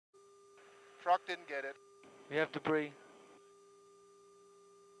Truck didn't get it. We have debris.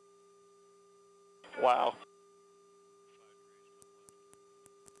 Wow.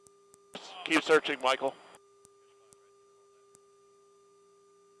 Keep searching, Michael.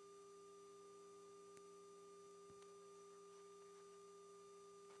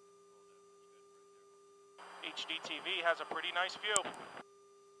 HDTV has a pretty nice view.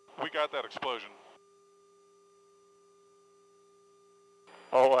 We got that explosion.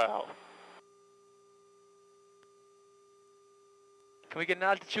 Oh, wow. Can we get an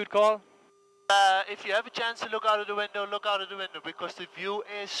altitude call? If you have a chance to look out of the window, look out of the window because the view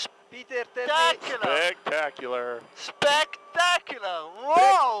is Peter, tell spectacular. Spectacular. Spectacular.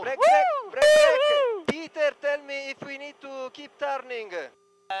 Whoa! Break. Peter, tell me if we need to keep turning.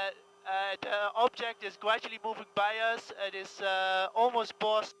 The object is gradually moving by us. It is almost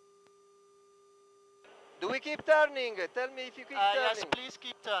past. Do we keep turning? Tell me if you keep turning. Yes, please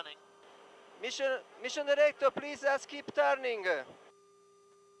keep turning. Mission director, please ask keep turning.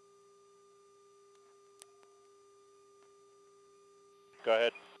 Go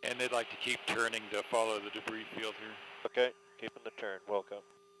ahead. And they'd like to keep turning to follow the debris field here. Okay, keeping the turn. Welcome.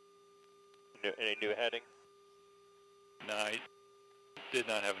 Any new heading? No, I did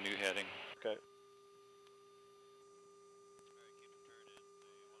not have a new heading. Okay.